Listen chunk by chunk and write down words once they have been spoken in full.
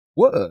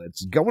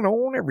What's going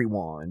on,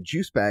 everyone?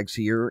 Juicebags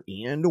here,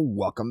 and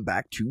welcome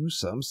back to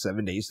some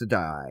 7 Days to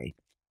Die.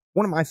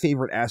 One of my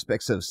favorite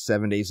aspects of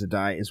 7 Days to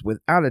Die is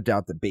without a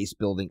doubt the base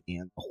building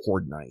and the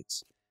Horde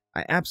Nights.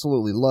 I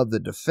absolutely love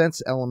the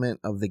defense element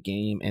of the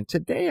game, and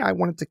today I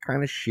wanted to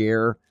kind of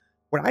share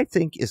what I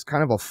think is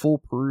kind of a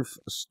foolproof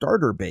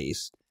starter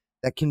base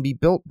that can be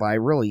built by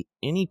really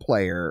any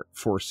player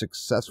for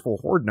successful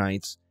Horde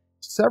Nights,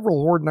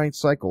 several Horde Night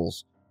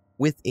cycles,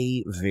 with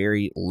a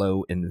very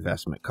low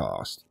investment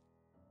cost.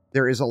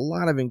 There is a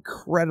lot of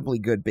incredibly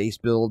good base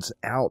builds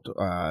out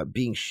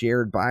being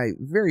shared by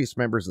various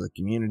members of the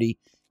community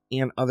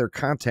and other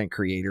content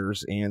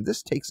creators, and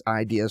this takes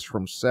ideas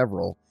from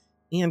several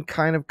and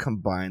kind of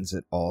combines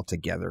it all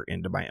together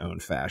into my own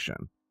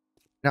fashion.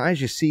 Now,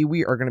 as you see,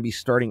 we are going to be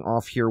starting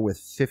off here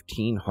with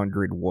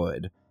 1,500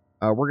 wood.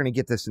 We're going to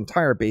get this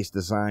entire base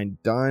design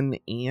done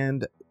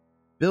and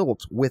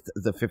built with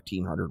the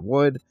 1,500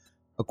 wood.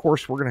 Of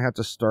course, we're going to have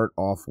to start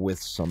off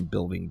with some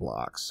building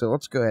blocks. So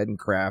let's go ahead and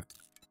craft,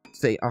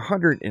 say,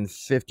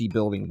 150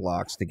 building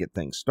blocks to get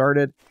things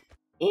started,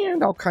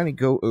 and I'll kind of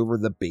go over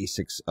the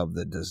basics of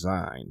the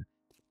design.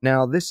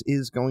 Now, this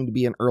is going to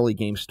be an early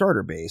game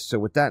starter base, so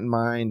with that in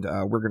mind,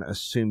 we're going to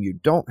assume you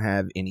don't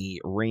have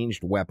any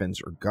ranged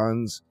weapons or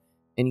guns,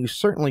 and you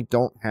certainly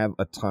don't have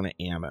a ton of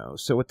ammo.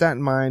 So with that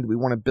in mind, we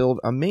want to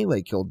build a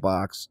melee kill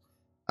box.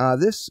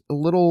 This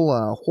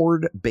little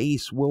horde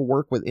base will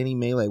work with any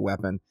melee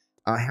weapon,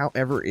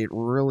 however, it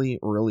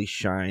really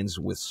shines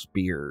with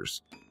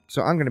spears.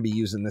 So I'm going to be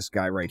using this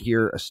guy right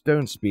here, a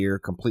stone spear,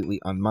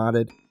 completely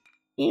unmodded.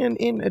 And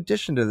in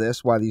addition to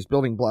this, while these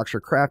building blocks are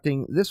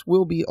crafting, this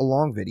will be a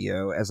long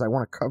video as I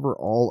want to cover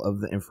all of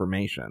the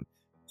information.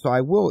 So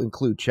I will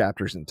include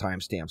chapters and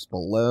timestamps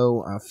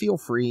below. Feel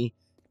free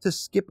to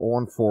skip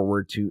on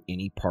forward to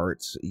any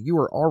parts you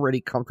are already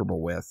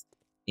comfortable with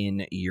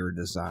in your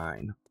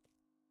design.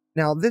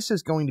 Now, this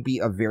is going to be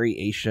a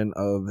variation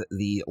of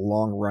the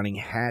long-running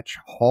hatch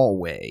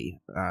hallway,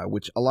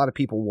 which a lot of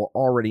people will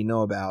already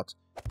know about.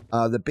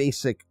 The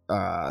basic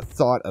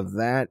thought of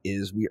that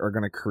is we are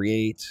going to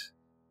create,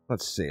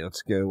 let's see,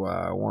 let's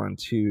go 1,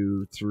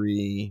 2,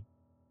 3,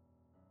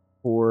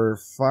 4,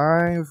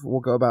 5. We'll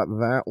go about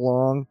that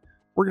long.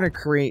 We're going to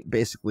create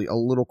basically a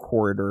little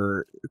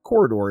corridor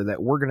that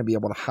we're going to be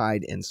able to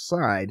hide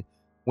inside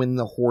when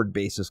the horde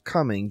base is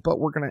coming, but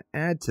we're going to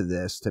add to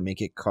this to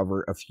make it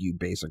cover a few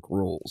basic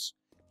rules.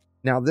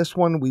 Now, this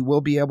one we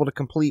will be able to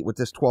complete with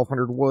this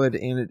 1,200 wood,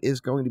 and it is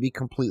going to be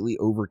completely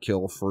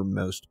overkill for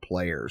most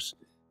players.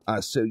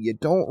 So you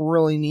don't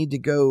really need to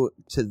go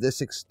to this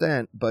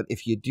extent, but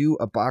if you do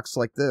a box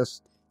like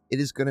this, it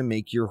is going to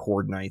make your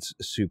Horde Nights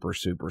super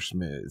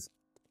smooth.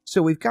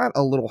 So we've got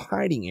a little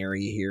hiding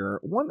area here.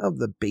 One of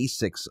the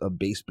basics of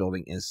base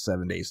building is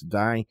 7 Days to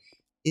Die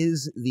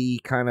is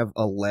the kind of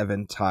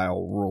 11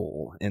 tile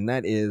rule, and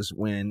that is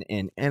when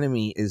an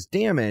enemy is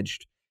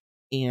damaged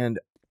and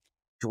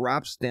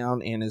drops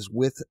down and is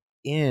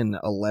within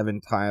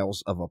 11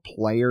 tiles of a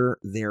player,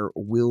 there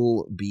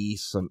will be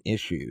some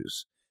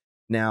issues.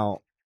 Now,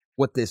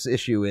 what this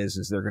issue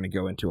is they're going to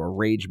go into a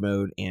rage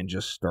mode and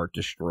just start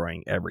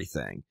destroying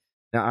everything.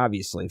 Now,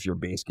 obviously, if your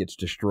base gets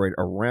destroyed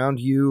around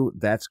you,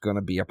 that's going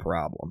to be a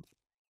problem.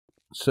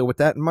 So with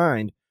that in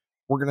mind,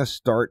 we're going to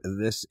start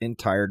this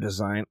entire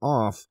design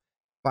off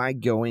by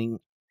going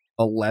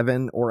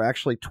 11 or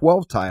actually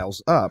 12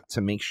 tiles up to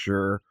make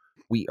sure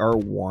we are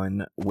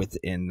one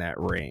within that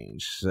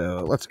range.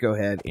 So let's go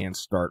ahead and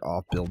start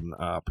off building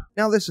up.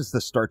 Now, this is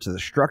the start to the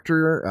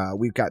structure.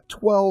 We've got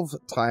 12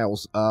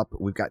 tiles up.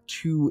 We've got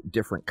 2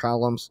 different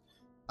columns.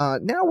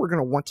 Now we're going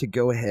to want to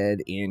go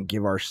ahead and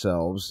give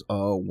ourselves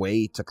a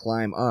way to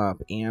climb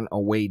up and a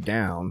way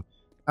down,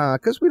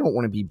 because we don't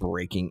want to be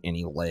breaking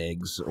any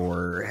legs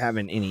or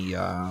having any,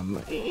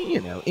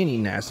 any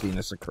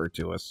nastiness occur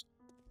to us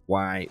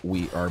while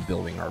we are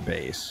building our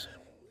base.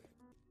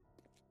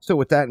 So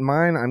with that in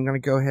mind, I'm going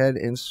to go ahead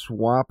and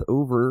swap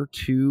over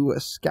to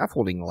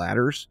scaffolding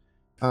ladders.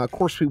 Of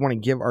course, we want to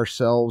give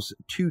ourselves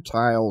 2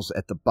 tiles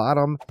at the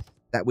bottom.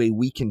 That way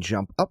we can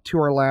jump up to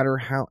our ladder.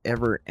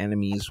 However,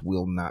 enemies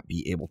will not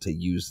be able to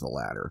use the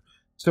ladder.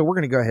 So we're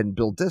going to go ahead and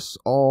build this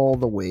all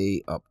the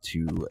way up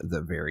to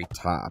the very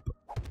top.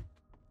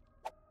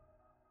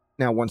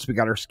 Now, once we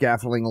got our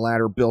scaffolding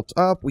ladder built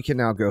up, we can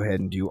now go ahead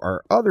and do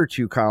our other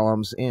 2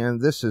 columns, and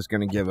this is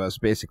going to give us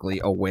basically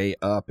a way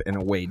up and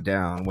a way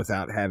down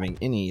without having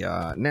any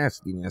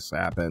nastiness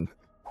happen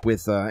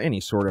with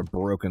any sort of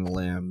broken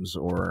limbs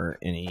or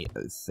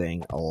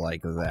anything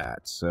like that.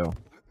 So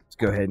let's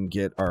go ahead and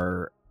get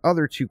our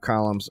other 2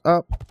 columns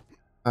up.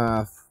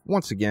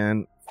 Once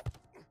again,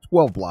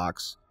 12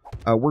 blocks.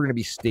 We're going to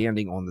be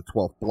standing on the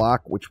 12th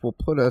block, which will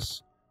put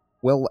us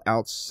well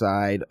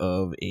outside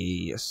of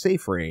a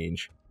safe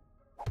range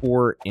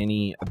for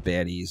any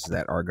baddies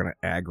that are going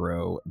to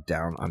aggro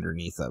down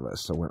underneath of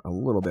us. So went a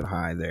little bit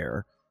high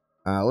there.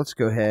 Let's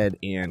go ahead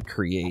and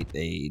create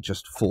a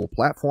just full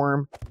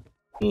platform.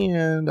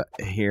 And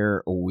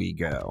here we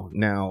go.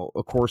 Now,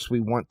 of course,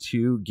 we want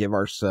to give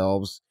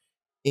ourselves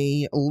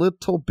a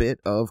little bit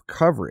of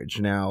coverage.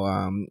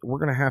 Now, we're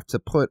going to have to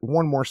put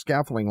one more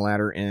scaffolding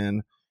ladder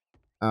in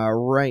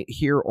right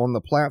here on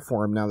the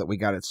platform now that we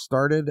got it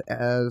started,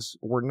 as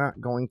we're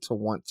not going to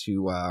want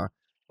to, or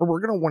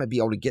we're going to want to be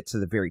able to get to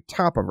the very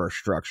top of our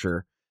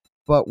structure,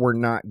 but we're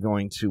not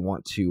going to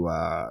want to,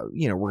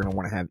 we're going to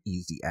want to have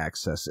easy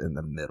access in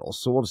the middle.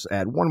 So we'll just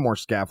add one more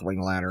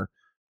scaffolding ladder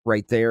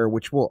right there,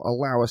 which will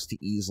allow us to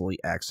easily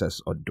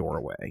access a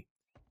doorway.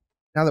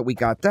 Now that we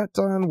got that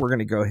done, we're going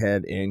to go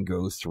ahead and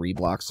go 3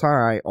 blocks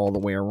high all the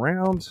way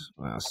around,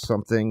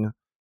 something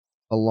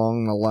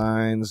along the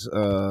lines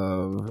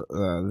of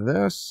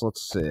this.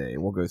 Let's see,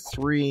 we'll go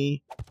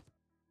 3,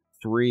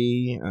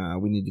 3.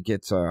 We need to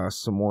get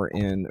some more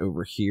in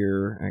over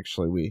here.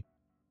 Actually,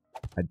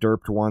 I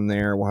derped one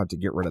there. We'll have to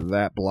get rid of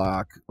that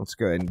block. Let's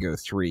go ahead and go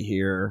 3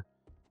 here.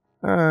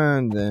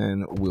 And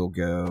then we'll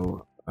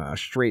go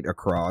straight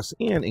across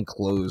and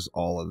enclose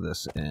all of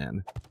this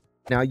in.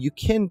 Now, you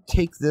can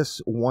take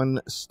this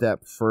one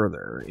step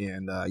further,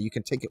 and you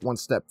can take it one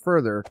step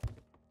further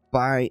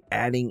by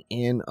adding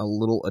in a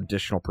little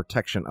additional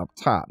protection up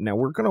top. Now,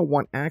 we're going to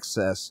want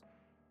access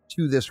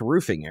to this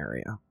roofing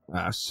area.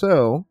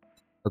 So,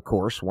 of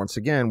course, once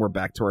again, we're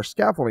back to our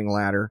scaffolding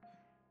ladder,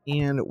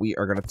 and we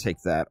are going to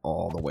take that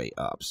all the way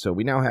up. So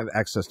we now have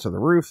access to the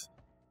roof.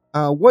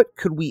 What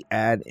could we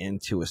add in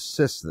to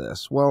assist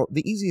this? Well,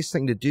 the easiest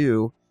thing to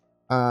do,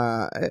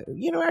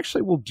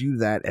 actually we'll do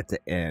that at the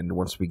end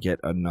once we get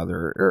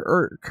another,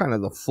 or kind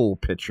of the full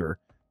picture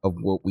of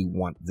what we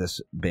want this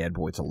bad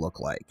boy to look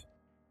like.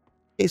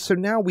 Okay, so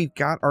now we've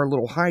got our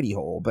little hidey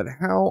hole, but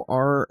how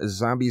are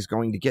zombies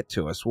going to get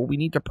to us? Well, we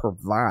need to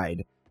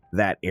provide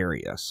that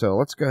area. So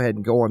let's go ahead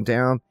and go on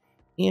down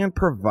and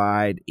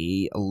provide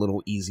a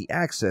little easy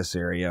access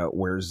area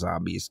where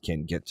zombies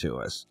can get to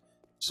us.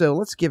 So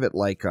let's give it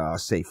like,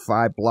 say,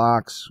 5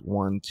 blocks.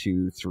 1,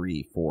 2,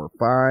 3, 4,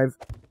 5.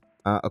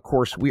 Of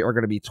course, we are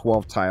going to be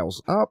 12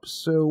 tiles up,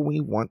 so we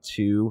want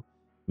to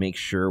make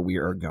sure we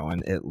are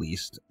going at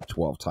least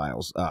 12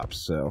 tiles up.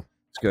 So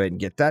let's go ahead and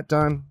get that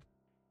done.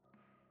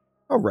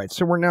 All right,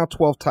 so we're now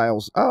 12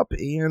 tiles up,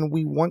 and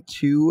we want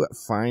to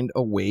find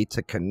a way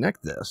to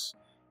connect this.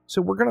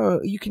 So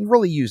you can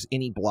really use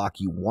any block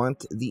you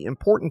want. The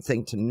important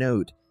thing to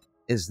note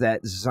is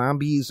that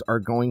zombies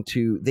are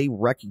they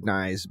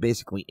recognize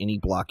basically any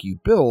block you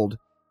build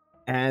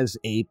as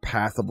a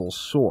pathable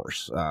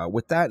source.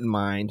 With that in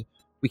mind,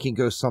 we can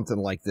go something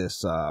like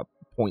this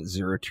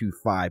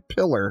 0.025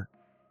 pillar.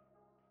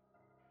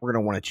 We're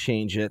going to want to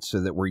change it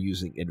so that we're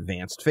using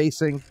advanced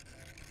facing.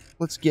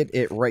 Let's get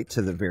it right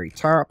to the very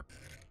top.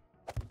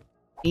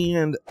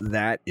 And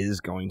that is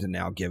going to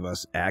now give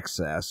us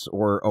access,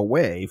 or a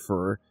way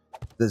for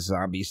the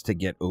zombies to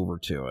get over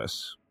to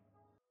us.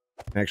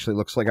 Actually,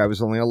 looks like I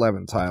was only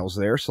 11 tiles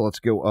there, so let's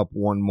go up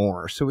one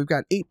more. So we've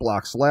got 8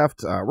 blocks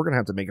left. We're going to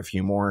have to make a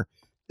few more.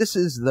 This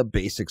is the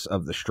basics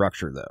of the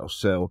structure, though.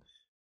 So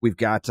we've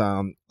got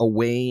a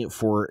way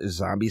for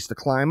zombies to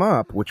climb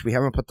up, which we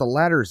haven't put the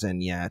ladders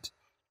in yet.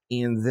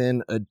 And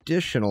then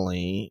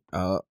additionally,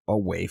 a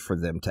way for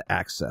them to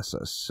access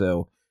us.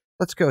 So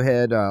let's go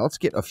ahead, let's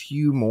get a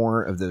few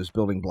more of those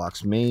building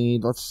blocks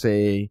made. Let's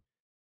say,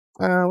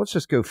 let's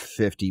just go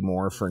 50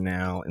 more for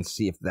now and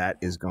see if that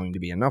is going to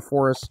be enough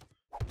for us.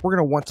 We're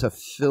going to want to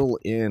fill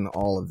in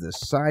all of this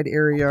side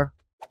area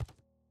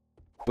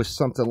with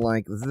something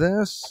like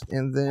this.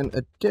 And then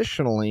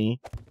additionally,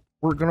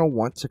 we're going to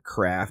want to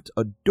craft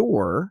a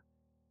door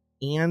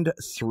and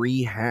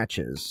 3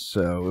 hatches.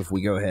 So if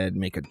we go ahead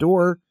and make a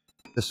door,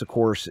 this of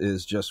course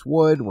is just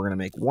wood. We're going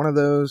to make one of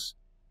those.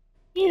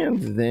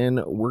 And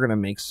then we're going to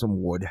make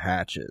some wood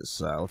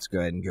hatches. Let's go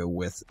ahead and go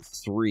with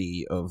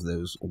 3 of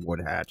those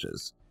wood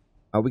hatches.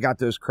 We got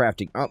those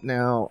crafting up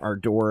now. Our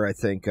door, I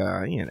think,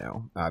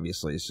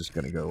 obviously it's just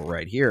going to go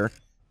right here.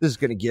 This is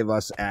going to give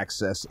us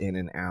access in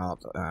and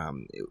out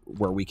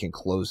where we can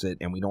close it,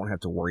 and we don't have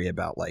to worry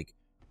about, like,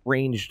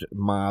 ranged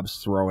mobs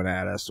throwing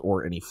at us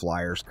or any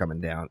flyers coming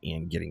down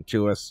and getting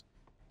to us.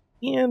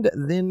 And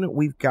then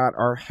we've got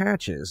our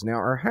hatches. Now,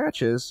 our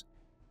hatches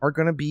are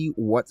going to be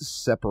what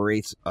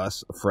separates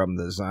us from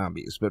the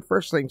zombies. But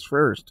first things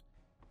first,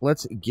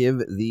 let's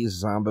give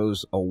these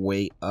zombos a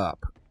way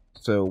up.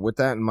 So with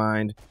that in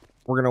mind,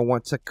 we're going to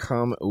want to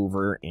come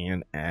over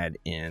and add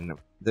in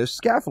those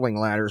scaffolding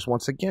ladders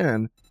once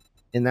again,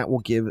 and that will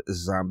give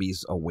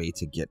zombies a way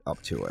to get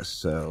up to us.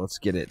 So let's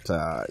get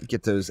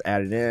those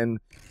added in.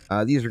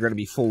 These are going to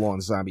be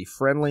full-on zombie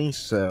friendly,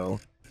 so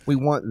we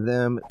want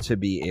them to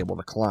be able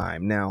to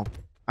climb. Now,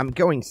 I'm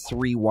going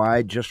 3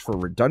 wide just for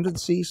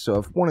redundancy, so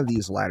if one of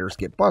these ladders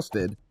get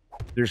busted,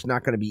 there's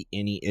not going to be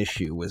any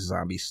issue with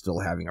zombies still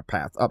having a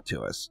path up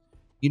to us.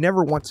 You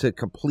never want to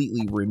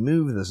completely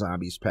remove the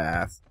zombies'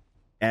 path,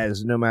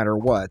 as no matter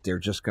what, they're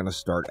just going to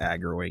start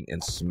aggroing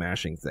and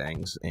smashing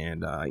things,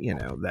 and,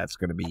 that's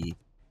going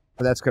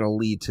to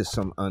lead to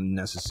some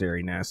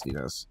unnecessary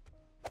nastiness.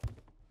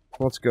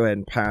 Let's go ahead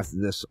and path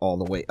this all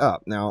the way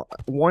up. Now,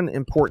 one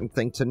important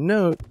thing to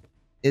note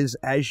is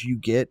as you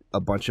get a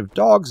bunch of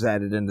dogs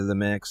added into the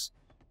mix,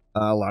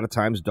 A lot of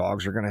times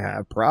dogs are going to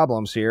have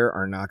problems here,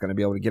 are not going to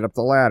be able to get up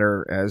the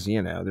ladder, as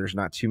you know, there's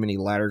not too many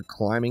ladder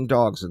climbing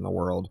dogs in the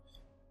world.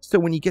 So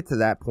when you get to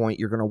that point,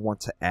 you're going to want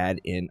to add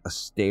in a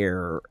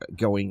stair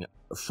going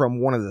from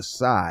one of the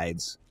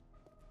sides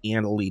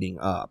and leading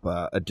up.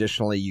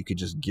 Additionally, you could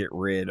just get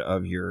rid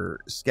of your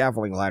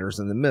scaffolding ladders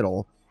in the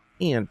middle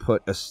and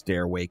put a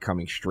stairway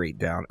coming straight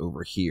down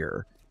over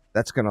here.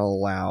 That's going to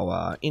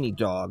allow any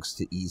dogs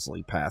to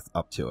easily path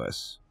up to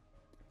us.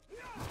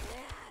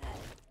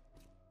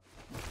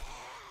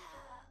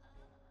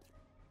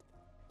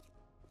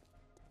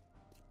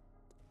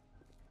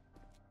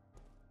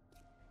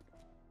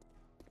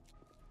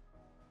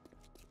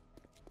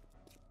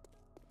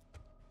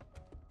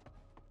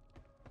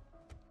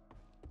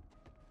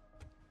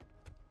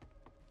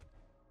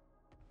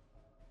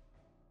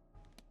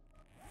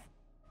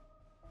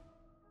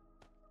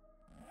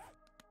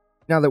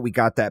 Now that we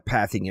got that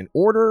pathing in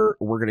order,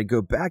 we're going to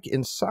go back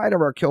inside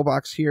of our kill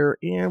box here,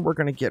 and we're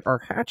going to get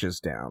our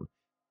hatches down.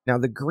 Now,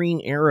 the green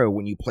arrow,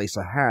 when you place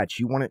a hatch,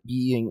 you want it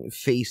being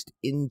faced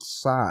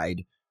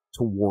inside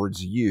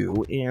towards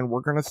you, and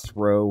we're going to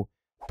throw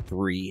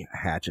 3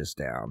 hatches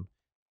down.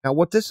 Now,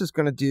 what this is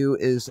going to do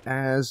is,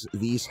 as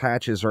these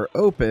hatches are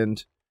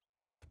opened,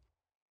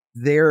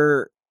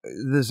 the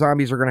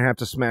zombies are going to have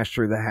to smash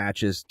through the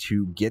hatches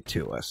to get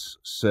to us.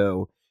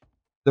 So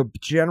the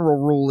general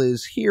rule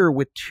is here,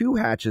 with 2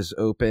 hatches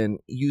open,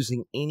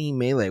 using any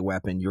melee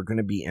weapon, you're going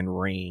to be in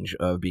range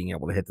of being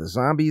able to hit the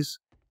zombies.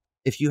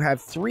 If you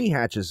have 3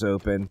 hatches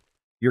open,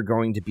 you're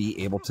going to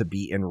be able to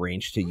be in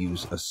range to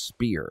use a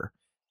spear.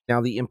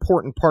 Now, the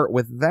important part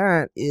with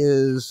that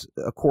is,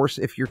 of course,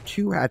 if your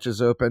 2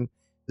 hatches open,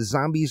 the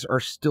zombies are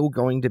still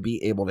going to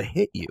be able to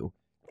hit you.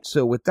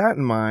 So with that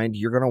in mind,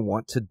 you're going to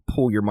want to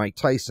pull your Mike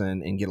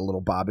Tyson and get a little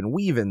bob and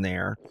weave in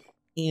there.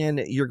 And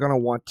you're going to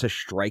want to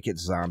strike at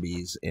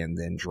zombies and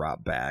then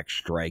drop back,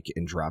 strike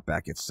and drop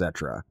back,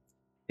 etc.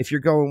 If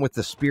you're going with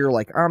the spear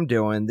like I'm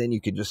doing, then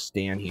you can just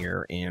stand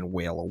here and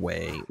wail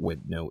away with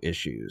no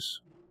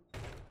issues.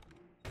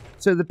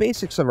 So the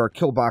basics of our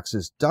kill box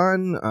is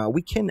done.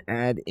 We can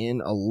add in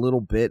a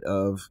little bit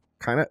of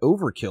kind of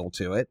overkill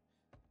to it.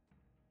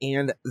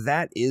 And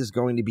that is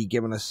going to be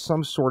giving us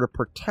some sort of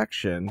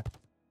protection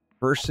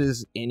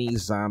versus any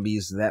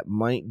zombies that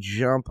might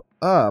jump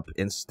up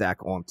and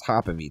stack on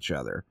top of each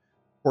other.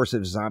 Of course,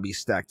 if zombies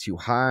stack too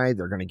high,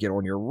 they're going to get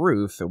on your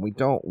roof, and we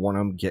don't want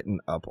them getting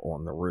up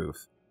on the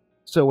roof.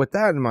 So with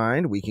that in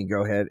mind, we can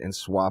go ahead and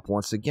swap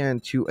once again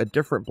to a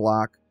different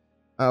block.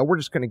 We're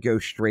just going to go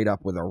straight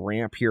up with a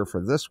ramp here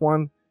for this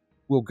one.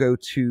 We'll go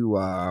to,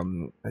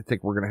 I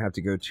think we're going to have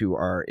to go to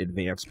our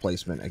advanced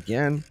placement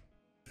again.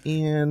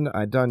 And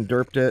I done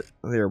derped it.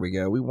 There we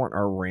go. We want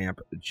our ramp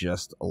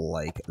just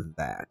like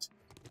that.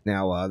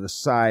 Now, the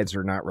sides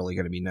are not really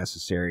going to be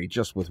necessary.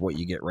 Just with what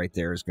you get right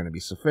there is going to be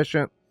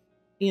sufficient.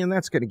 And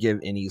that's going to give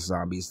any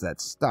zombies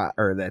that stop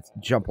or that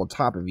jump on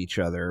top of each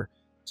other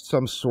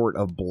some sort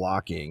of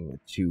blocking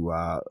to,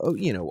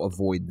 you know,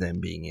 avoid them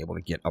being able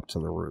to get up to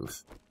the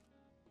roof.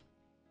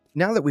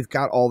 Now that we've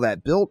got all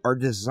that built, our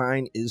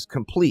design is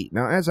complete.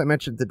 Now, as I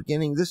mentioned at the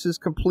beginning, this is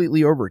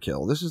completely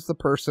overkill. This is the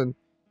person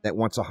that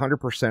wants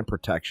 100%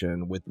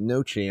 protection with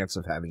no chance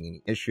of having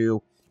any issue.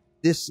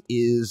 This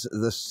is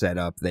the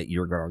setup that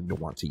you're going to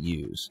want to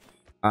use.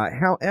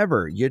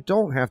 However, you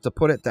don't have to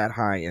put it that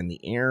high in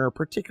the air,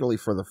 particularly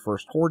for the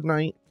first Horde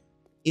Night,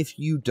 if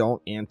you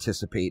don't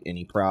anticipate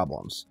any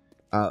problems.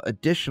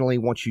 Additionally,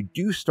 once you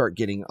do start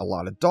getting a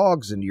lot of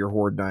dogs into your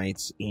Horde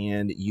Nights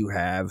and you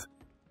have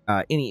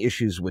any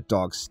issues with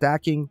dogs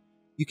stacking,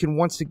 you can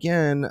once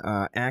again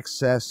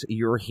access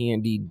your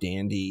handy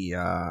dandy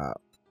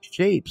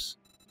shapes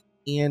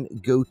and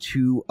go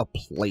to a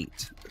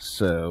plate.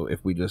 So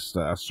if we just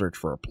search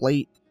for a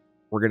plate,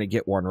 we're going to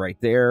get one right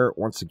there.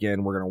 Once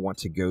again, we're going to want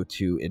to go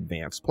to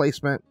advanced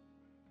placement,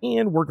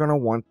 and we're going to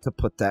want to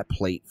put that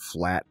plate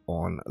flat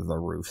on the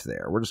roof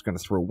there. We're just going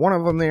to throw one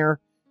of them there.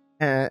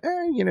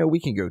 You know, we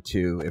can go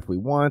 2 if we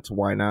want.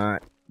 Why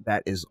not?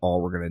 That is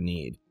all we're going to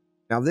need.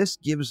 Now, this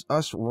gives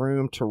us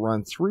room to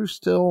run through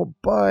still,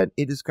 but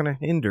it is going to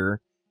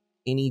hinder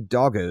any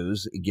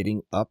doggos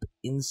getting up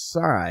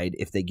inside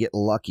if they get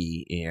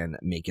lucky and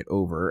make it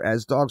over,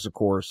 as dogs, of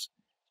course,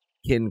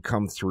 can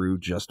come through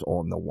just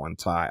on the one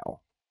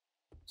tile.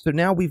 So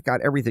now we've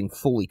got everything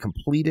fully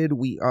completed.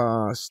 We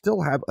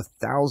still have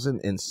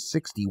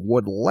 1,060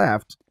 wood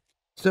left.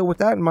 So with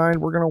that in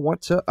mind, we're going to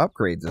want to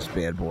upgrade this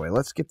bad boy.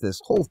 Let's get this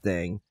whole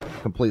thing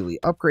completely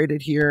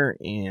upgraded here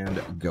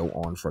and go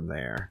on from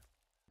there.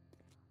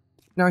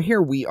 Now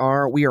here we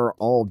are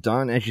all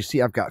done. As you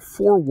see, I've got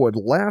 4 wood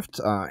left.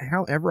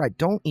 However, I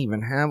don't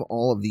even have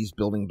all of these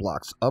building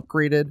blocks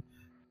upgraded.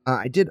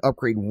 I did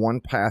upgrade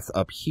one path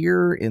up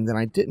here, and then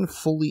I didn't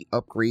fully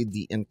upgrade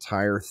the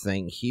entire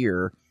thing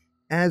here,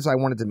 as I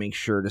wanted to make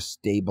sure to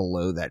stay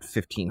below that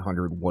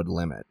 1,500 wood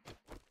limit.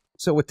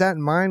 So with that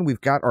in mind, we've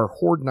got our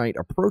Horde Night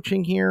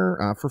approaching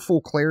here. For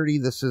full clarity,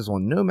 this is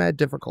on Nomad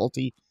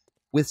difficulty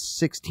with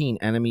 16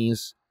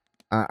 enemies.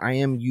 I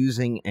am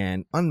using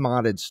an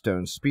unmodded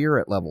stone spear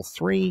at level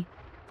 3,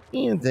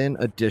 And then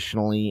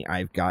additionally,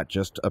 I've got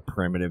just a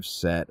primitive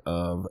set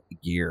of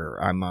gear.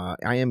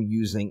 I am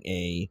using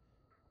a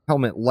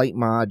helmet light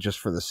mod just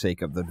for the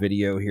sake of the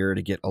video here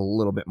to get a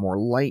little bit more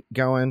light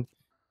going.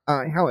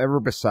 However,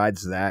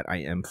 besides that, I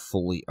am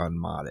fully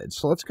unmodded.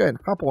 So let's go ahead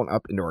and pop on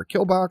up into our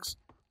kill box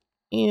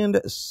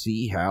and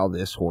see how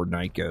this Horde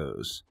Night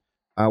goes.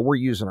 We're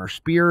using our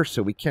spear,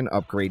 so we can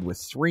upgrade with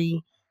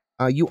 3.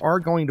 You are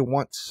going to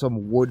want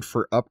some wood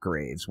for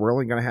upgrades. We're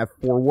only going to have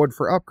 4 wood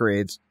for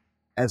upgrades,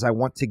 as I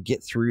want to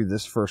get through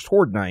this first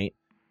Horde Night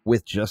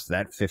with just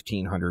that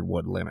 1,500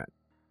 wood limit.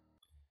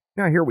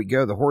 Now here we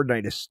go, the Horde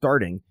Night is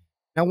starting.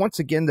 Now once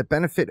again, the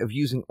benefit of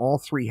using all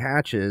 3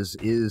 hatches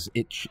is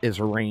it is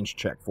a range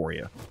check for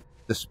you.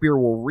 The spear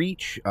will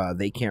reach,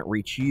 they can't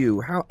reach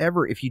you.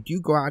 However, if you do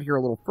go out here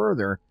a little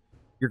further,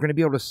 you're going to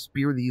be able to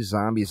spear these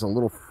zombies a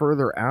little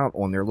further out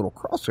on their little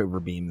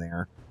crossover beam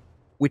there,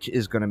 which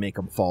is going to make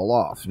them fall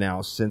off.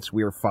 Now, since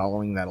we are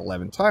following that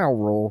 11 tile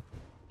rule,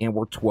 and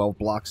we're 12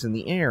 blocks in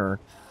the air,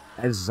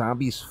 as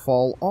zombies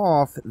fall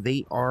off,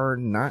 they are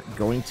not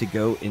going to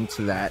go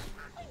into that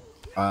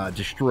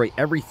destroy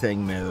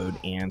everything mode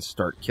and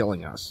start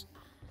killing us.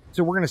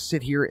 So we're going to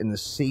sit here in the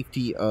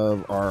safety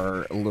of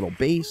our little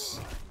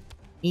base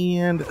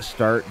and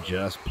start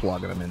just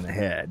plugging them in the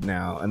head.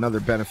 Now,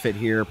 another benefit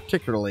here,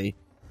 particularly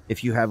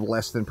if you have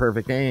less than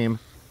perfect aim,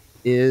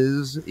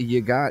 is you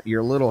got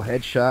your little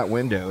headshot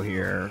window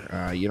here.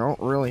 You don't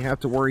really have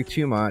to worry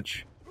too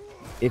much.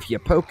 If you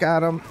poke at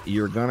them,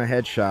 you're going to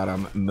headshot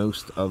them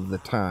most of the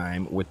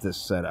time with this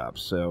setup.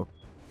 So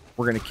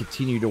we're going to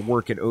continue to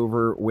work it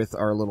over with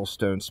our little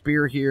stone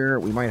spear here.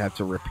 We might have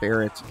to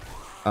repair it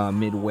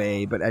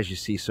midway, but as you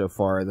see so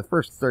far, the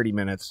first 30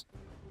 minutes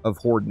of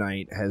Horde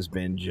Night has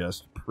been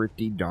just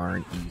pretty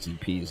darn easy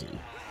peasy.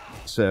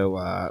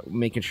 So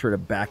making sure to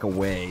back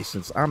away,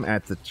 since I'm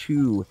at the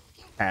 2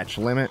 hatch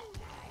limit,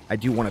 I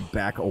do want to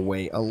back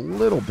away a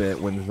little bit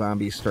when the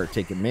zombies start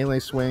taking melee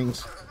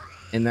swings,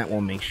 and that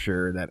will make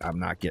sure that I'm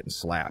not getting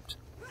slapped.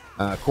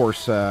 Of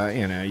course,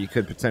 you know, you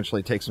could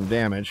potentially take some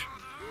damage.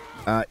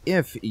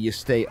 If you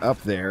stay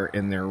up there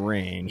in their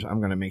range, I'm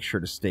going to make sure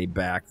to stay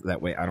back.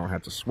 That way I don't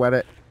have to sweat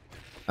it.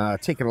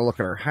 Taking a look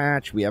at our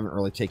hatch, we haven't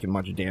really taken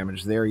much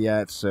damage there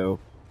yet, so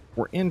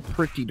we're in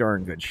pretty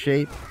darn good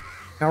shape.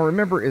 Now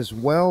remember as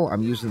well,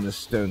 I'm using this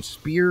stone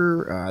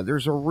spear.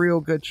 There's a real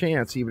good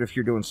chance, even if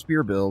you're doing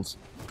spear builds,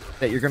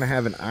 that you're going to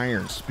have an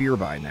iron spear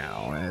by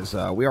now. As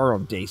we are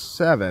on day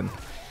 7,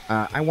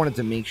 I wanted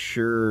to make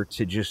sure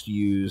to just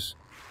use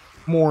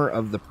more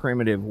of the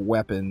primitive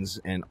weapons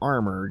and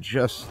armor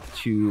just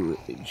to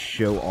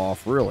show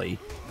off, really,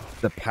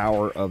 the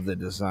power of the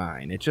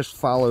design. It just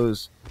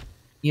follows,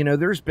 you know,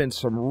 there's been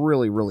some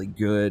really, really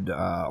good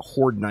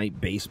Horde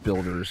Night base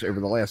builders over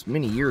the last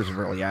many years of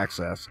early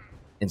access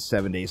in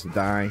 7 Days to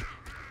Die,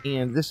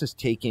 and this is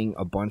taking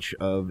a bunch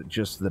of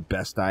just the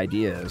best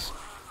ideas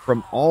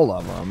from all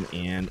of them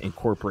and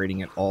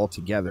incorporating it all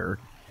together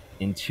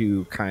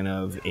into kind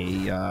of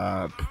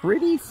a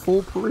pretty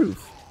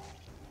foolproof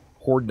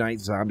Horde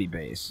Night zombie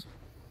base.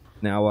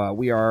 Now,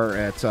 we are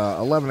at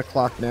 11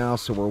 o'clock now,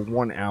 so we're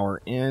 1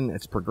 hour in.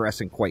 It's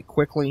progressing quite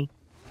quickly.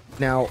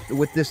 Now,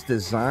 with this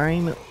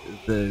design,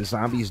 the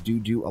zombies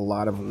do a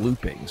lot of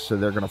looping, so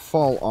they're going to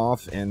fall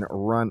off and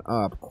run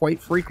up quite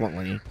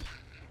frequently,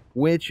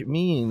 which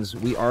means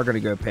we are going to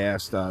go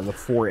past the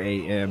 4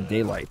 a.m.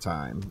 daylight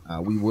time.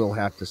 We will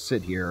have to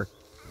sit here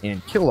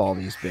and kill all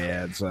these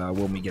bads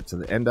when we get to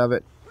the end of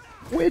it,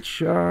 which,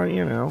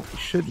 you know,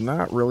 should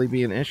not really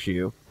be an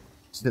issue,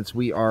 since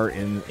we are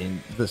in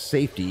the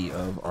safety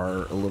of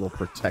our little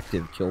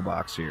protective kill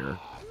box here.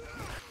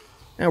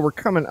 Now we're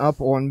coming up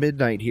on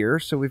midnight here,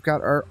 so we've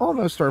got our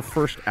almost our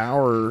first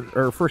hour,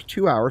 or first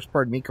 2 hours,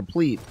 pardon me,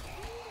 complete.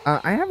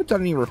 I haven't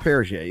done any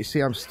repairs yet. You see,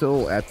 I'm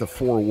still at the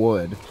 4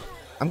 wood.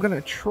 I'm going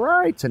to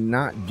try to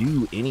not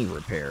do any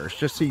repairs,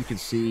 just so you can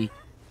see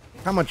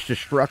how much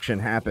destruction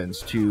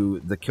happens to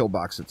the kill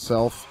box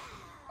itself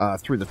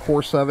through the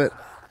course of it.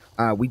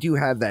 We do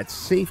have that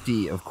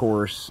safety, of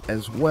course,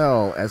 as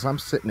well. As I'm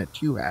sitting at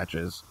 2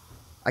 hatches,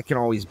 I can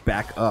always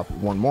back up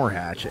 1 more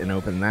hatch and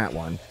open that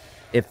one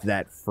if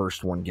that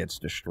first one gets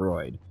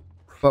destroyed.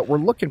 But we're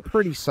looking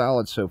pretty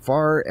solid so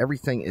far.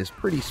 Everything is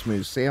pretty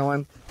smooth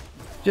sailing.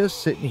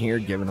 Just sitting here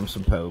giving them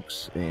some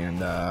pokes. And,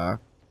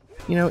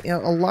 you know,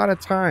 a lot of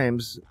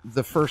times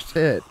the first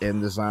hit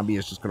and the zombie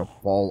is just going to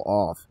fall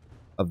off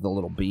of the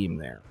little beam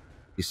there.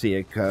 You see,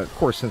 of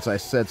course, since I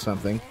said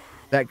something,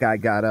 that guy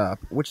got up,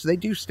 which they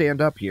do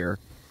stand up here.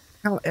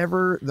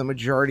 However, the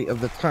majority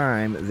of the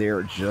time,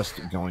 they're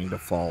just going to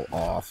fall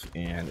off,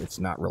 and it's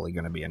not really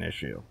going to be an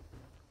issue.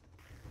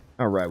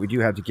 Alright, we do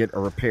have to get a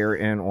repair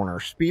in on our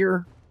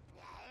spear.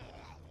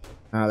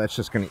 That's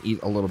just going to eat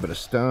a little bit of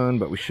stone,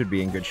 but we should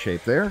be in good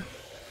shape there.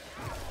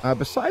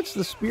 Besides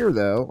the spear,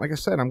 though, like I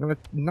said, I'm going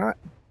to not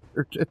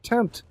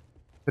attempt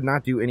to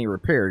not do any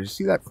repairs. You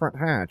see that front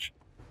hatch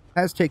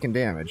has taken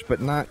damage, but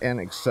not an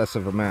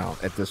excessive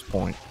amount at this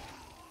point.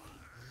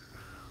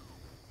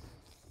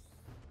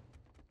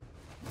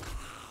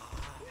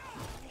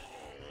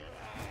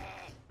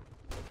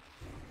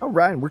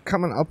 Alright, we're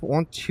coming up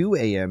on 2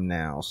 a.m.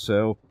 now,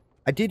 so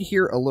I did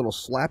hear a little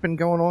slapping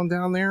going on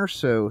down there,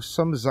 so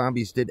some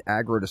zombies did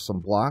aggro to some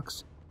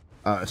blocks,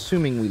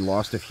 assuming we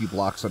lost a few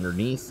blocks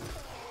underneath.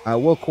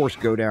 We'll, of course,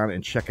 go down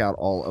and check out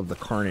all of the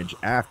carnage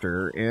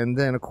after, and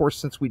then, of course,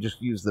 since we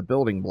just used the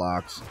building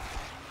blocks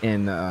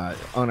and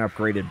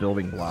unupgraded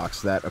building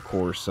blocks, that, of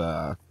course,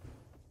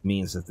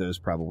 means that those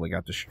probably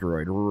got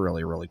destroyed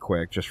really, really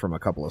quick, just from a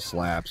couple of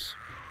slaps.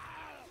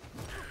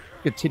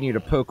 Continue to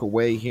poke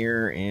away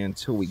here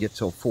until we get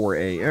till 4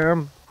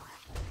 a.m.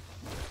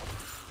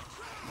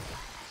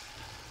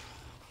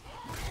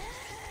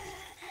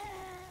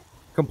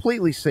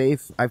 Completely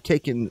safe. I've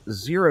taken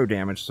 0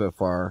 damage so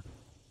far.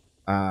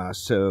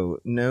 So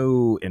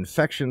no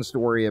infections to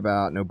worry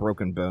about, no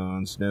broken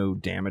bones, no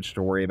damage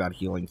to worry about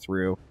healing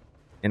through.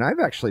 And I've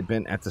actually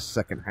been at the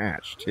second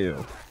hatch,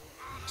 too.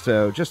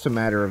 So just a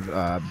matter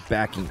of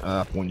backing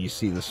up when you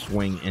see the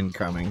swing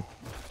incoming.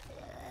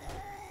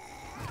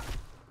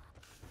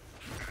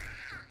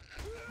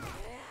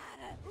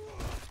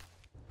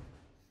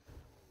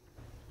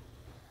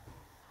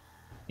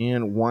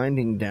 And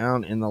winding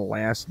down in the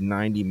last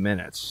 90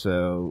 minutes,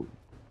 so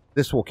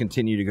this will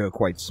continue to go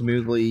quite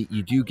smoothly.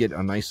 You do get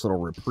a nice little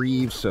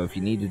reprieve, so if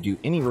you need to do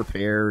any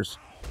repairs,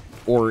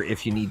 or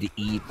if you need to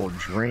eat or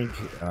drink,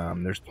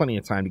 there's plenty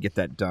of time to get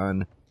that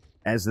done,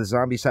 as the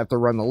zombies have to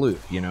run the loop.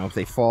 You know, if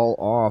they fall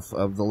off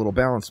of the little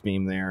balance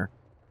beam there,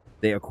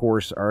 they, of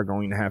course, are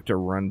going to have to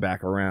run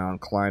back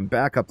around, climb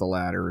back up the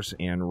ladders,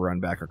 and run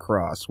back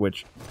across,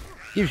 which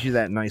gives you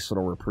that nice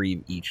little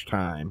reprieve each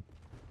time.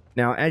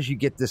 Now, as you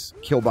get this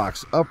kill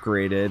box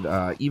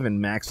upgraded, even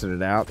maxing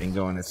it out and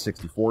going at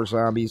 64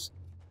 zombies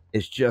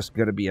is just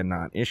going to be a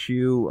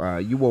non-issue.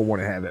 You will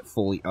want to have it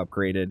fully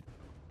upgraded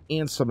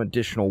and some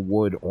additional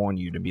wood on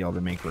you to be able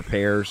to make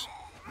repairs.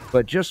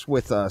 But just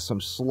with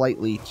some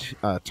slightly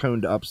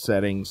toned up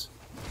settings,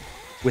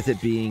 with it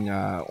being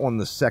on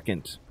the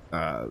second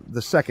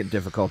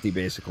difficulty,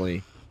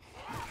 basically,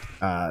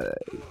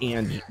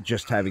 and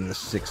just having the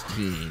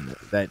 16,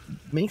 that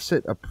makes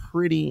it a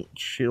pretty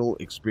chill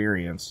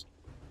experience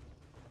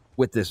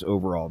with this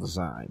overall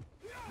design.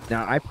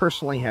 Now, I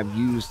personally have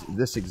used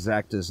this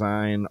exact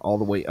design all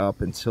the way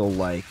up until,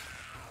 like,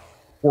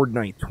 Horde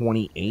Night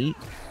 28.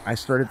 I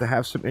started to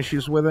have some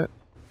issues with it.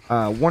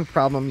 One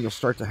problem you'll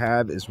start to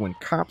have is when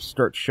cops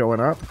start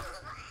showing up,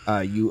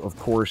 you, of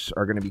course,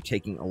 are going to be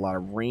taking a lot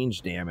of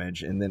range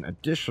damage, and then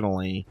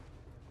additionally,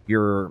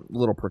 your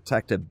little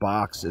protective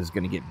box is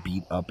going to get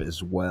beat up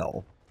as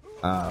well.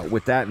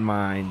 With that in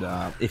mind,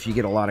 if you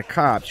get a lot of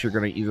cops, you're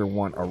going to either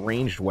want a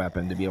ranged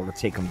weapon to be able to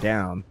take them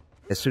down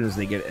as soon as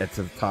they get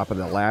to the top of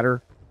the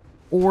ladder,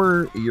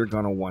 or you're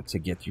going to want to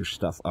get your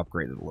stuff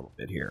upgraded a little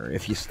bit here.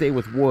 If you stay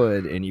with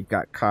wood and you've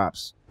got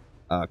cops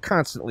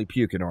constantly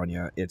puking on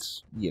you,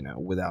 it's, you know,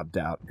 without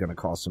doubt going to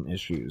cause some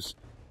issues.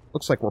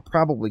 Looks like we're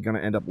probably going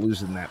to end up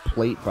losing that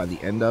plate by the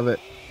end of it,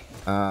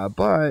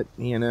 but,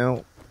 you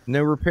know,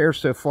 no repair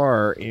so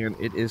far, and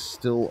it is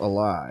still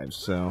alive,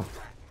 so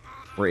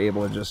we're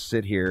able to just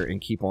sit here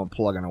and keep on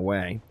plugging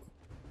away.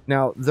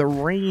 Now, the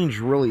range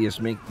really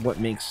is what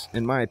makes,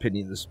 in my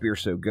opinion, the spear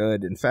so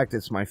good. In fact,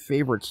 it's my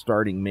favorite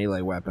starting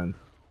melee weapon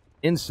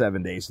in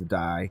 7 Days to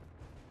Die,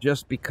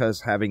 just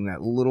because having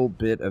that little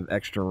bit of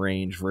extra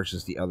range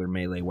versus the other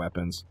melee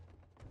weapons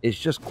is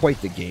just quite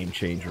the game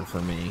changer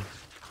for me.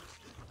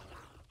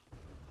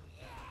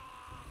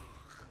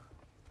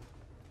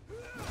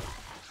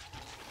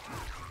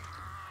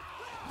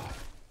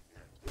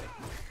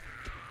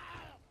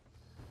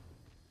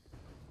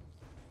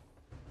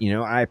 You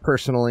know, I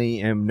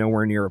personally am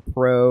nowhere near a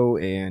pro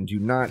and do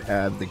not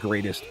have the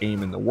greatest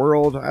aim in the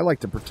world. I like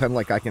to pretend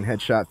like I can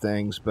headshot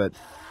things, but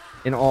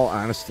in all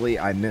honesty,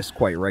 I miss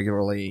quite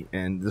regularly,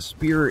 and the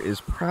spear is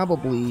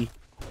probably,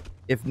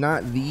 if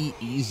not the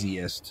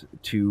easiest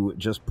to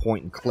just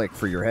point and click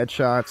for your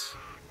headshots.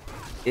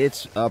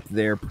 It's up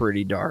there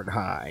pretty darn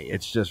high.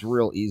 It's just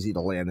real easy to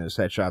land those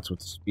headshots with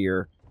the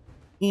spear,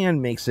 and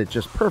makes it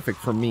just perfect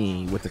for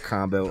me with the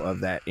combo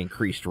of that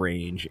increased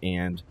range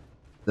and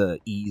the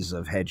ease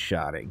of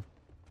headshotting.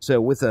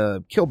 So with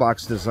a kill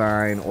box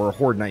design or a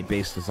Horde Night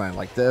based design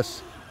like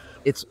this,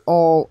 it's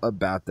all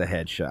about the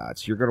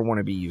headshots. You're going to want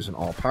to be using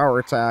all power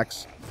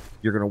attacks.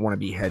 You're going to want to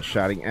be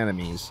headshotting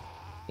enemies.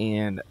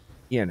 And,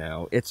 you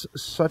know, it's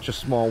such a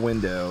small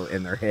window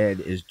and their head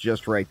is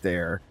just right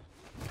there.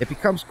 It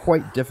becomes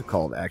quite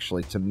difficult,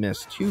 actually, to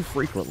miss too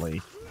frequently.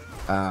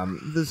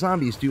 The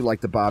zombies do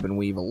like to bob and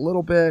weave a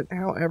little bit.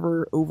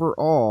 However,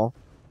 overall,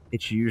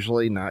 it's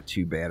usually not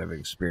too bad of an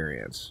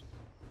experience.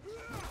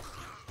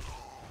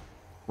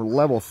 We're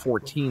level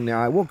 14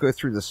 now. I will go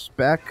through the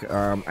spec.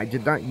 I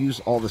did not use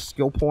all the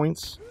skill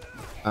points.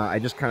 I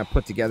just kind of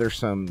put together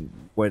some,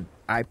 what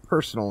I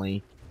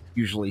personally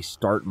usually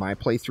start my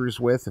playthroughs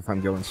with if I'm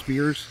going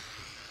spears.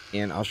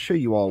 And I'll show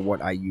you all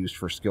what I used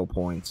for skill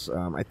points.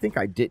 I think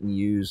I didn't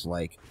use,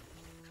 like,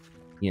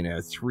 you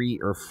know, 3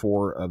 or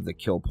 4 of the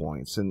kill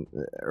points,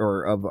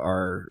 or of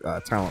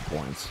our talent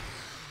points.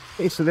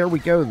 Okay, so there we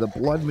go. The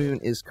Blood Moon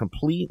is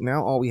complete.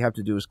 Now all we have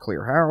to do is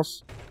clear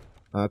house.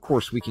 Of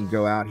course, we can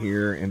go out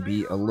here and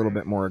be a little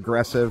bit more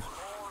aggressive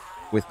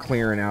with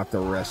clearing out the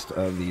rest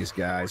of these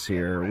guys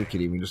here. We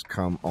could even just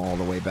come all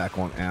the way back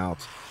on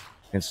out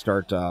and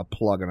start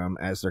plugging them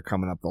as they're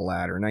coming up the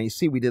ladder. Now, you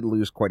see we did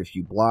lose quite a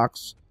few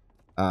blocks.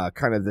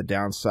 Kind of the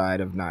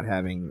downside of not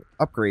having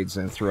upgrades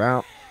in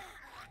throughout.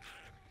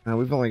 Now,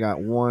 we've only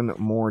got one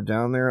more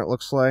down there, it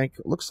looks like.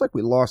 It looks like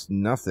we lost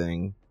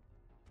nothing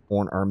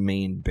on our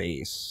main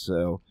base.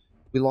 So,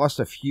 we lost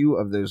a few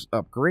of those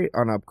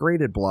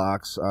unupgraded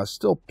blocks.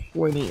 Still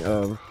plenty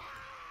of,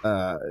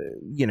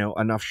 you know,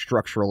 enough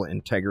structural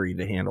integrity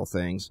to handle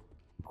things.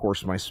 Of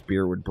course, my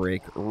spear would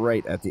break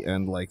right at the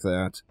end like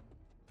that.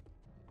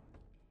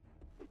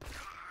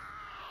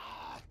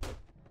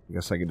 I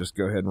guess I could just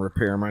go ahead and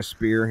repair my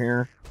spear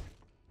here.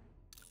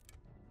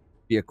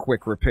 Be a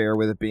quick repair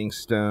with it being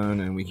stone,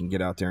 and we can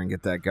get out there and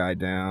get that guy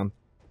down.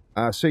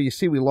 So you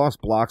see we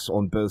lost blocks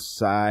on both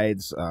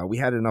sides. We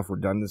had enough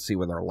redundancy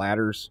with our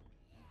ladders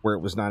where it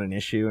was not an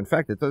issue. In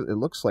fact, it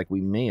looks like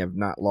we may have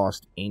not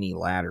lost any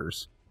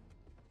ladders.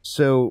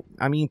 So,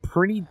 I mean,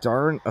 pretty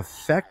darn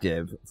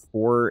effective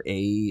for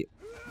a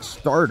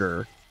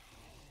starter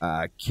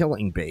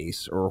killing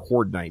base or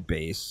Horde Night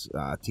base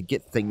to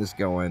get things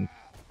going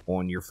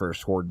on your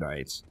first Horde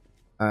Nights.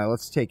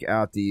 Let's take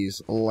out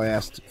these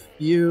last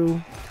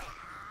few.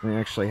 We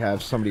actually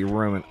have somebody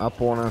roaming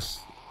up on us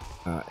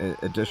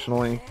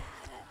additionally.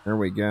 There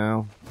we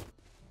go.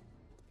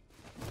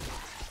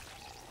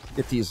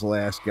 Get these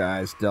last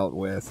guys dealt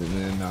with,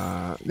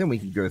 and then we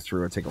can go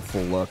through and take a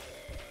full look.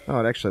 Oh,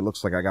 it actually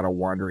looks like I got a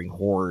wandering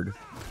horde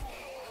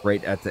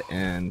right at the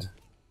end.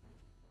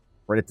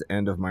 Right at the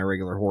end of my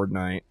regular Horde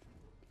Night.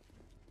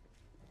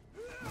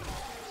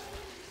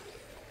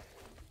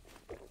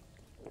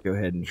 Go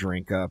ahead and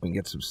drink up and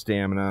get some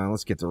stamina.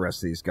 Let's get the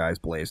rest of these guys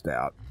blazed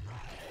out.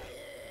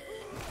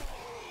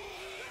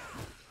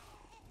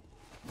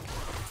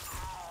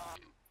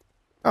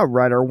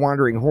 Alright, our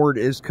wandering horde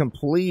is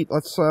complete.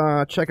 Let's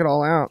check it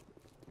all out.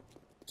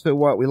 So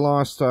what, we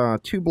lost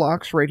 2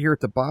 blocks right here at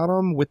the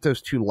bottom with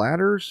those 2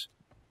 ladders.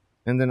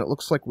 And then it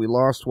looks like we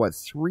lost, what,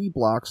 3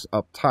 blocks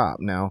up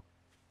top. Now,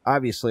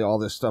 obviously all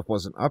this stuff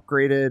wasn't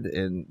upgraded,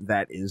 and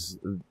that is,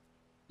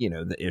 you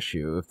know, the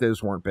issue. If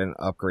those weren't been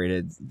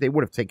upgraded, they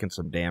would have taken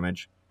some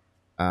damage.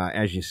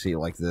 As you see,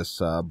 like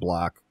this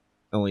block,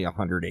 only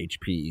 100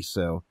 HP,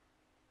 so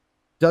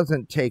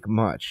doesn't take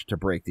much to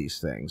break these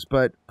things,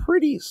 but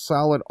pretty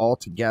solid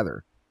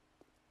altogether.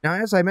 Now,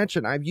 as I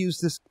mentioned, I've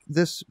used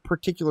this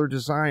particular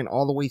design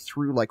all the way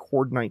through like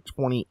Horde Night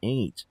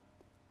 28.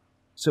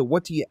 So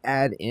what do you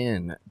add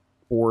in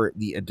for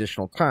the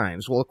additional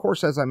times? Well, of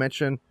course, as I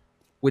mentioned,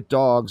 with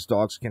dogs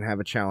can have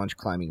a challenge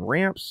climbing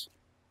ramps.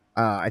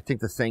 I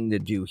think the thing to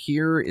do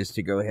here is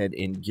to go ahead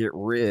and get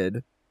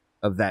rid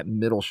of that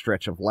middle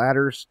stretch of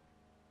ladders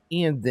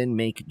and then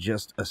make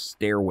just a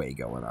stairway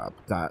going up.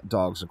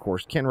 Dogs, of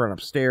course, can run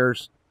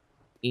upstairs,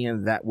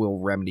 and that will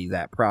remedy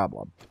that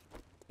problem.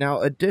 Now,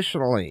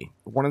 additionally,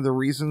 one of the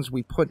reasons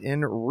we put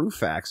in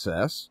roof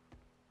access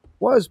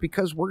was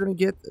because we're going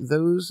to get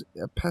those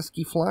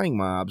pesky flying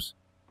mobs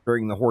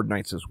during the Horde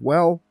Nights as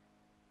well,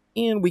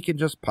 and we can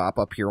just pop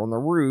up here on the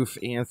roof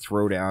and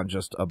throw down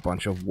just a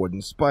bunch of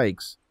wooden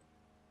spikes,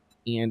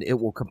 and it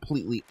will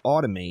completely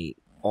automate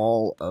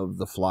all of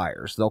the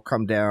flyers. They'll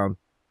come down,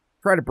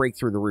 try to break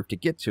through the roof to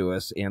get to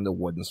us, and the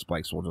wooden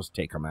spikes will just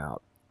take them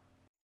out.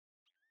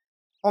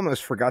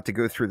 Almost forgot to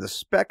go through the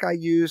spec I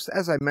used.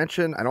 As I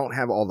mentioned, I don't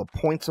have all the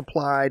points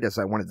applied as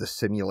I wanted to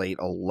simulate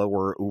a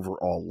lower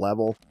overall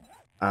level.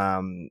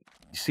 You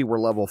see we're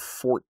level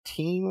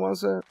 14,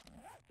 was it?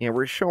 Yeah,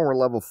 we're showing we're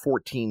level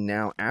 14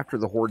 now after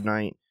the Horde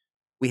Night.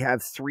 We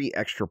have 3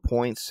 extra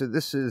points, so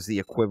this is the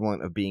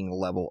equivalent of being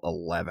level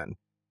 11.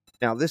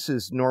 Now, this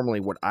is normally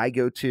what I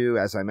go to.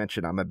 As I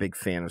mentioned, I'm a big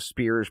fan of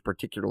spears,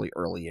 particularly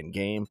early in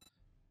game.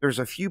 There's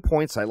a few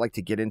points I like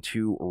to get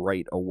into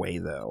right away,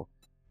 though.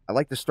 I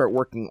like to start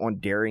working on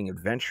Daring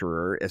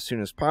Adventurer as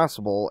soon as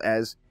possible,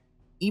 as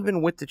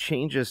even with the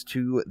changes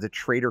to the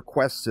Trader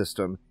Quest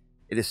system,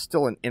 it is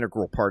still an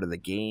integral part of the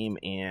game,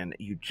 and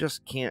you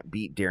just can't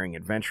beat Daring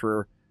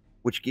Adventurer,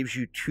 which gives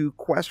you 2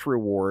 quest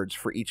rewards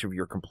for each of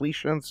your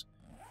completions,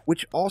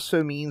 which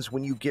also means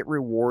when you get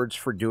rewards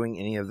for doing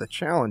any of the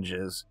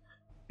challenges,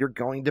 you're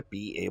going to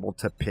be able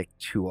to pick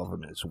 2 of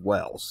them as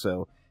well.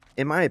 So,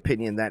 in my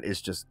opinion, that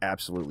is just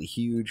absolutely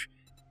huge.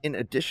 In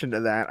addition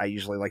to that, I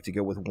usually like to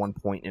go with 1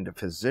 point into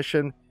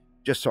Physician,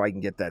 just so I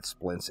can get that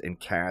Splints and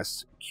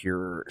cast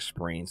Cure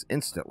Sprains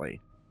instantly.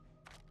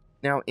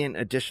 Now, in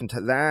addition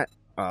to that,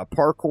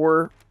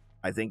 parkour,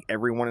 I think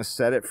everyone has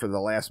said it for the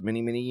last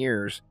many, many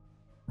years.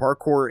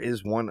 Parkour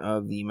is one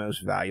of the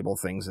most valuable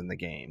things in the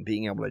game.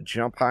 Being able to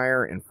jump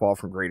higher and fall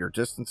from greater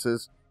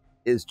distances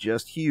is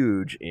just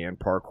huge, and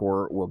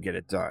parkour will get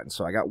it done.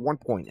 So I got 1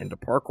 point into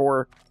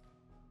parkour.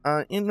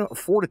 In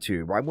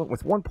Fortitude, I went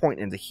with 1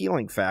 point into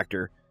Healing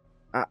Factor.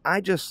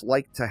 I just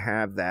like to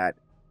have that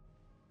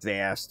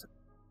fast,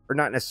 or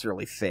not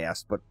necessarily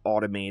fast, but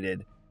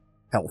automated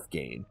health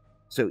gain.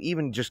 So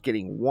even just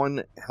getting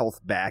 1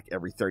 health back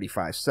every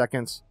 35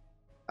 seconds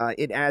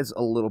It adds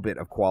a little bit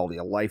of quality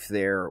of life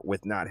there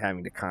with not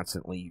having to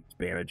constantly use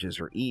bandages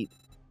or eat.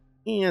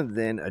 And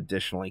then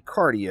additionally,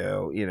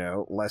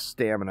 cardio, less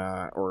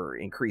stamina or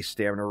increased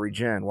stamina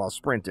regen while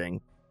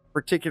sprinting,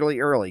 particularly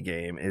early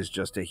game, is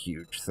just a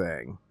huge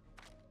thing.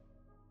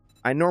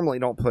 I normally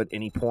don't put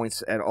any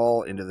points at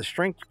all into the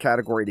strength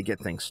category to get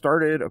things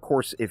started. Of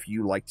course, if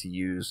you like to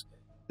use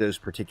those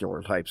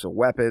particular types of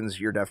weapons,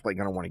 you're definitely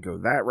going to want to go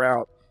that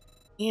route.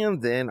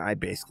 And then I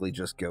basically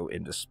just go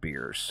into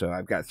spears. So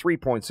I've got 3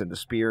 points into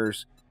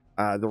spears,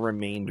 the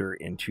remainder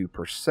into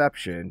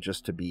perception,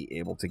 just to be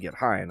able to get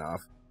high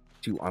enough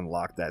to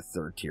unlock that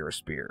 3rd tier of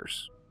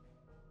spears.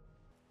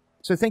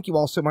 So thank you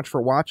all so much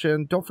for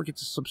watching. Don't forget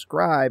to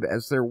subscribe,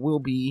 as there will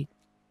be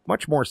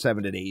much more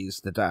 7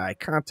 Days to Die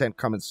content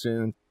coming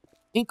soon,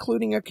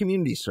 including a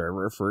community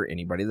server for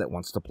anybody that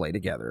wants to play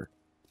together.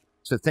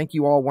 So thank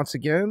you all once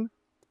again,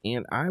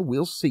 and I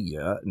will see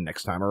you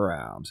next time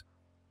around.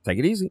 Take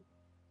it easy.